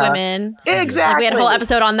America. Black women. Exactly. Like we had a whole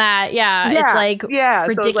episode on that. Yeah. It's like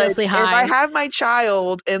ridiculously so like, high. If I have my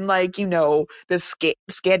child in like, the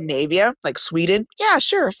Scandinavia, like Sweden, yeah,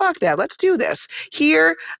 sure, fuck that. Let's do this.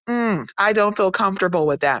 Here, I don't feel comfortable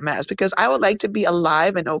with that mess because I would like to be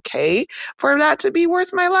alive and okay for that to be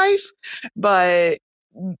worth my life. But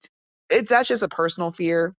that's just a personal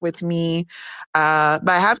fear with me. But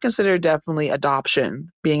I have considered definitely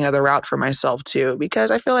adoption being another route for myself too,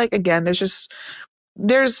 because I feel like, again,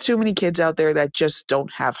 there's too many kids out there that just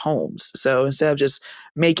don't have homes. So instead of just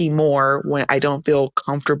making more when I don't feel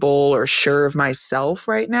comfortable or sure of myself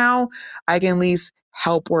right now, I can at least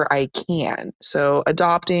help where I can. So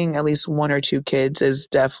adopting at least 1 or 2 kids is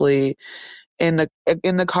definitely in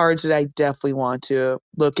the cards that I definitely want to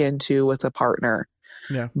look into with a partner.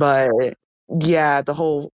 Yeah. But yeah, the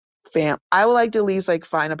whole I would like to at least like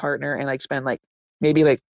find a partner and like spend like maybe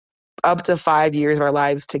like up to 5 years of our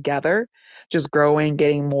lives together, just growing,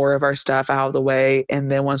 getting more of our stuff out of the way. And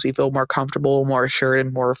then once we feel more comfortable, more assured,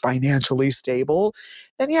 and more financially stable,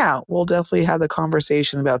 then yeah, we'll definitely have the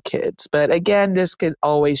conversation about kids. But again, this could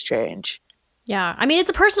always change. Yeah. I mean, it's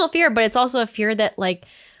a personal fear, but it's also a fear that like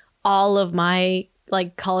all of my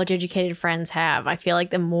like college educated friends have. I feel like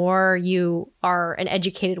the more you are an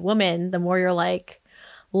educated woman, the more you're like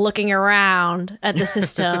looking around at the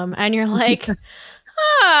system and you're like,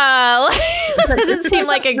 that doesn't seem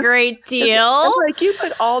like a great deal. It's like you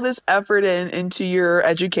put all this effort into your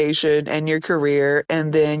education and your career,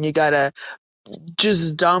 and then you gotta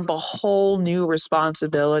just dump a whole new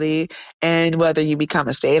responsibility. And whether you become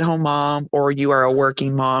a stay-at-home mom or you are a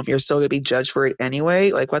working mom, you're still gonna be judged for it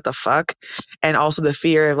anyway. Like, what the fuck? And also the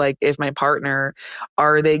fear of like, if my partner,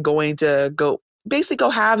 are they going to go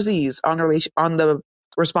halvesies on the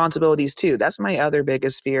responsibilities too? That's my other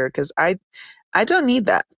biggest fear, because I don't need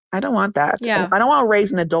that. I don't want that. Yeah. I don't want to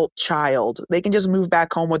raise an adult child. They can just move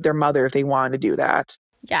back home with their mother if they want to do that.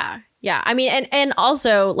 Yeah. Yeah. I mean, and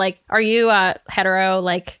also, like, are you hetero,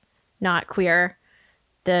 like, not queer,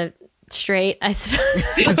 the straight, I suppose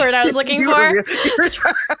is the word I was looking for? I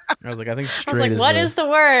was like, I think straight. I was like, what is the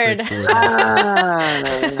word?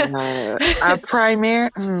 Primary.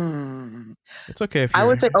 It's okay if I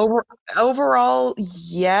would say overall,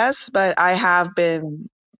 yes, but I have been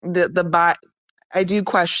I do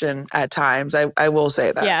question at times. I will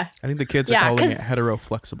say that. Yeah. I think the kids are calling it hetero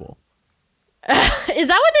flexible. Is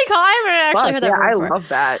that what they call it? I haven't actually heard that word before. I love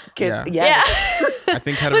that. Yeah. I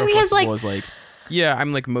think hetero flexible is like, yeah,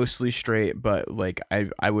 I'm like mostly straight, but like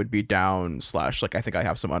I would be down / like I think I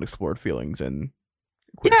have some unexplored feelings and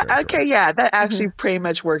okay, yeah, that actually pretty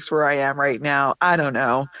much works where I am right now. I don't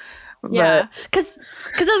know. Yeah, because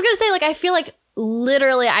I was gonna say, like, I feel like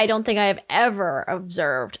literally I don't think I have ever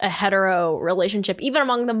observed a hetero relationship, even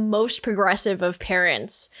among the most progressive of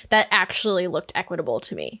parents, that actually looked equitable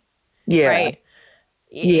to me. Yeah. Right.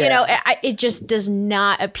 Yeah. You know, it just does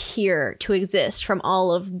not appear to exist from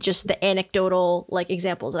all of just the anecdotal like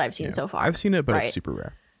examples that I've seen so far. I've seen it, but it's super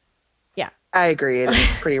rare. Yeah. I agree.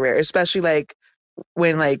 It's pretty rare, especially like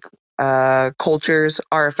when like cultures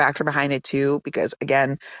are a factor behind it too, because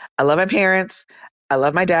again, I love my parents, I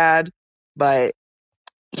love my dad, but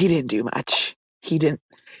he didn't do much. He did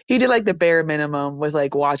like the bare minimum with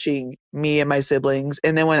like watching me and my siblings.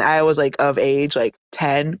 And then when I was like of age, like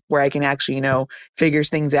 10, where I can actually, figure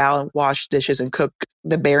things out, wash dishes and cook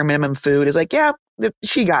the bare minimum food, is like, yeah,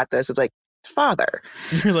 she got this. It's like, father.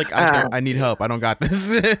 You're like, I need help. I don't got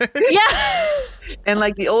this. Yeah. And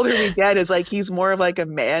like the older we get, it's like he's more of like a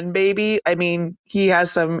man baby. I mean, he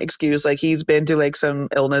has some excuse, like he's been through like some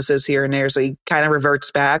illnesses here and there, so he kind of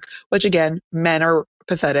reverts back, which again, men are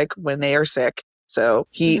pathetic when they are sick. So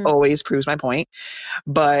he always proves my point.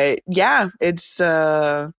 But yeah, it's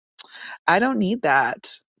I don't need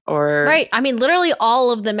that. Or right. I mean, literally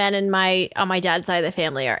all of the men on my dad's side of the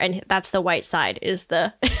family are, and that's the white side, is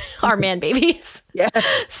our man babies. Yeah.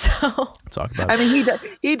 So talk about it. I mean,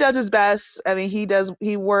 he does his best. I mean,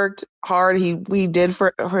 he worked hard. He did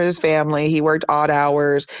for his family. He worked odd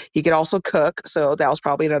hours. He could also cook. So that was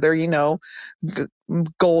probably another,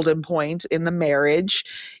 golden point in the marriage.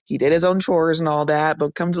 He did his own chores and all that,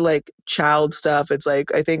 but comes to like child stuff, it's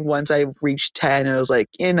like, I think once I reached 10, it was like,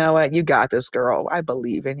 you know what, you got this, girl, I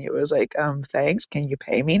believe in you. It was like, thanks, can you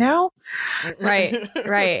pay me now? right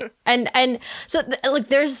and so like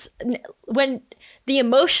there's, when the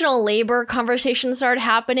emotional labor conversation started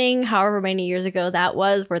happening, however many years ago that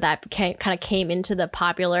was, where that kind of came into the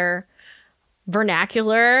popular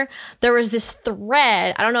vernacular. There was this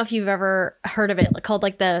thread, I don't know if you've ever heard of it, called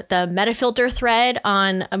like the Metafilter thread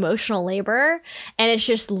on emotional labor, and it's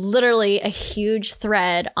just literally a huge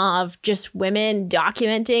thread of just women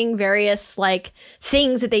documenting various like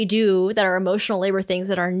things that they do that are emotional labor things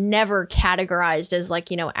that are never categorized as like,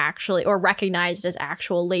 you know, actually or recognized as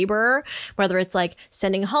actual labor, whether it's like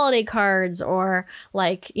sending holiday cards or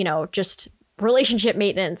like, you know, just relationship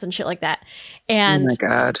maintenance and shit like that. And oh my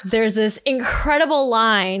God. There's this incredible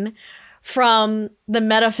line from the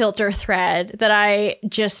Metafilter thread that I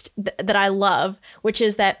love, which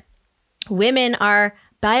is that women are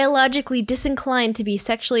biologically disinclined to be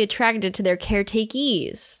sexually attracted to their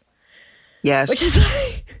caretakees. Yes. Which is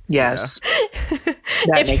like, yes.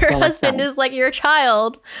 if your husband is like your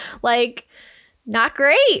child, like, not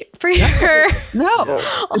great for your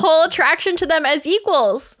whole attraction to them as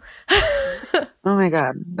equals. Oh my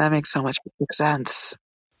God, that makes so much sense.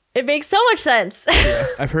 It makes so much sense. Yeah,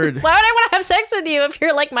 I've heard. Why would I want to have sex with you if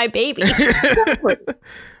you're like my baby?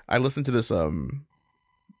 I listened to this podcast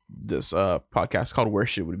called Where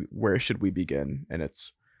Should We Begin, and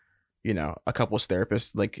it's, you know, a couples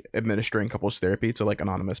therapist like administering couples therapy to like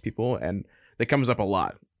anonymous people, and it comes up a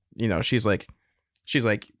lot. You know, she's like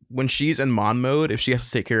when she's in mom mode, if she has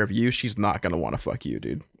to take care of you, she's not gonna want to fuck you,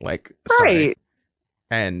 dude. Like, sorry. Right.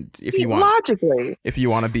 And if you want logically, if you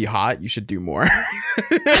want to be hot, you should do more.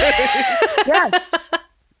 Yes.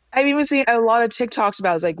 I've even seen a lot of TikToks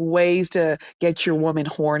about like ways to get your woman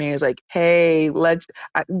horny. It's like, hey,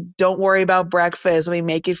 don't worry about breakfast. Let me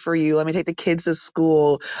make it for you. Let me take the kids to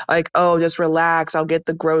school. Like, oh, just relax. I'll get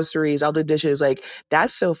the groceries. I'll do dishes. Like,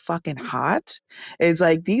 that's so fucking hot. It's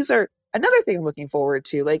like, these are another thing I'm looking forward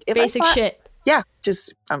to. Like, if basic shit. Yeah,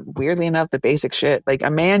 just weirdly enough, the basic shit. Like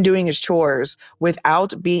a man doing his chores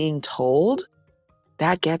without being told,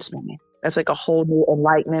 that gets me. That's like a whole new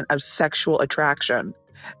enlightenment of sexual attraction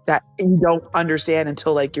that you don't understand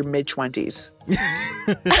until like your mid-20s.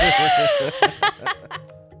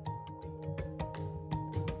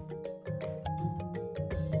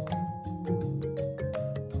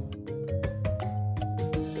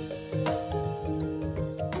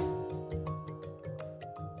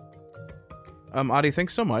 Adi,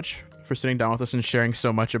 thanks so much for sitting down with us and sharing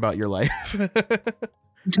so much about your life.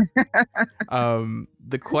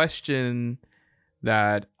 The question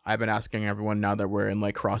that I've been asking everyone now that we're in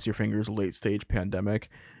like cross your fingers late stage pandemic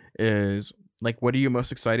is like, what are you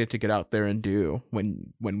most excited to get out there and do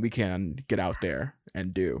when we can get out there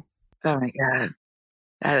and do? Oh my God.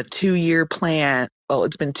 I had a 2-year plan. Well,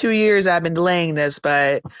 it's been 2 years I've been delaying this,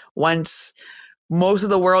 but once most of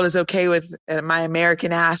the world is okay with my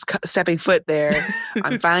American ass stepping foot there,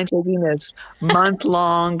 I'm finally taking this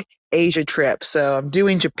month-long Asia trip. So I'm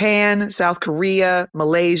doing Japan, South Korea,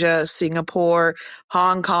 Malaysia, Singapore,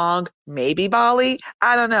 Hong Kong, maybe Bali.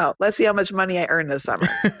 I don't know. Let's see how much money I earn this summer.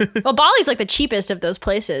 Well, Bali's like the cheapest of those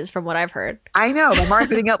places from what I've heard. I know. I'm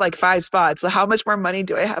marketing out like 5 spots. So how much more money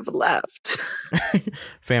do I have left?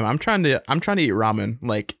 Fam, I'm trying to eat ramen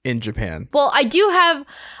like in Japan. Well, I do have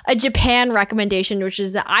a Japan recommendation, which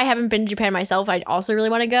is that I haven't been to Japan myself. I also really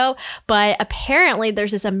want to go, but apparently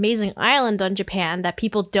there's this amazing island on Japan that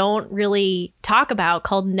people don't really talk about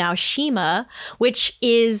called Naoshima, which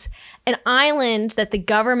is an island that the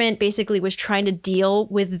government basically was trying to deal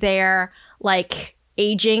with their like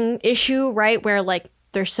aging issue, right? Where like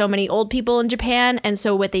there's so many old people in Japan. And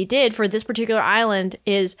so what they did for this particular island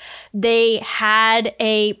is they had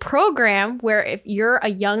a program where if you're a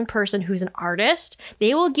young person who's an artist,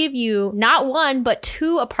 they will give you not 1, but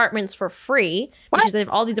 2 apartments for free because they have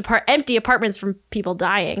all these empty apartments from people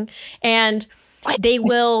dying. And they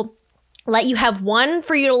will let you have 1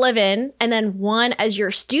 for you to live in and then 1 as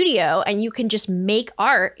your studio, and you can just make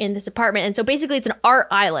art in this apartment. And so basically it's an art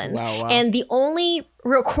island. Wow. And the only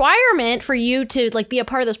requirement for you to like be a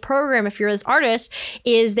part of this program if you're this artist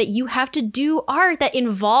is that you have to do art that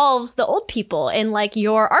involves the old people in like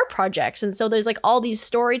your art projects. And so there's like all these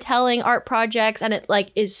storytelling art projects, and it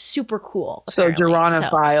like is super cool. So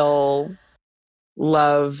Geronophile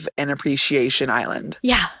love and appreciation island.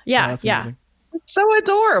 Yeah. That's amazing. It's so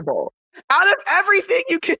adorable. Out of everything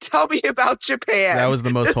you could tell me about Japan, that was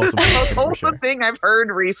the most wholesome thing. The most wholesome thing I've heard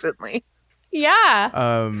recently.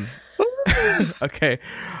 Yeah. Okay.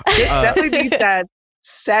 Definitely beats that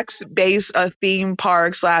sex-based theme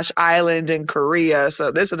park / island in Korea.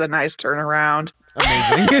 So this is a nice turnaround.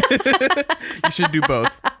 Amazing. You should do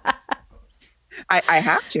both. I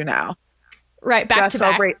have to now. Right, back to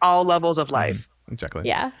celebrate all levels of life. Exactly.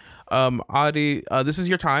 Yeah. Adi, this is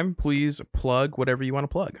your time. Please plug whatever you want to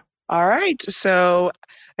plug. All right. So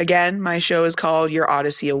again, my show is called Your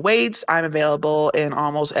Odyssey Awaits. I'm available in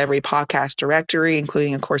almost every podcast directory,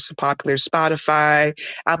 including, of course, the popular Spotify,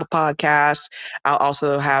 Apple Podcasts. I'll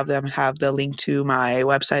also have them have the link to my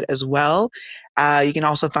website as well. You can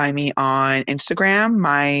also find me on Instagram.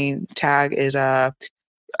 My tag is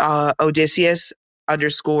Odysseus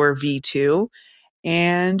underscore V2.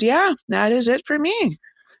 And yeah, that is it for me.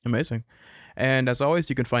 Amazing. And as always,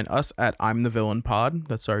 you can find us at I'm the Villain Pod.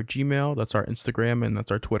 That's our Gmail, that's our Instagram, and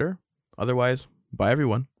that's our Twitter. Otherwise, bye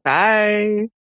everyone. Bye.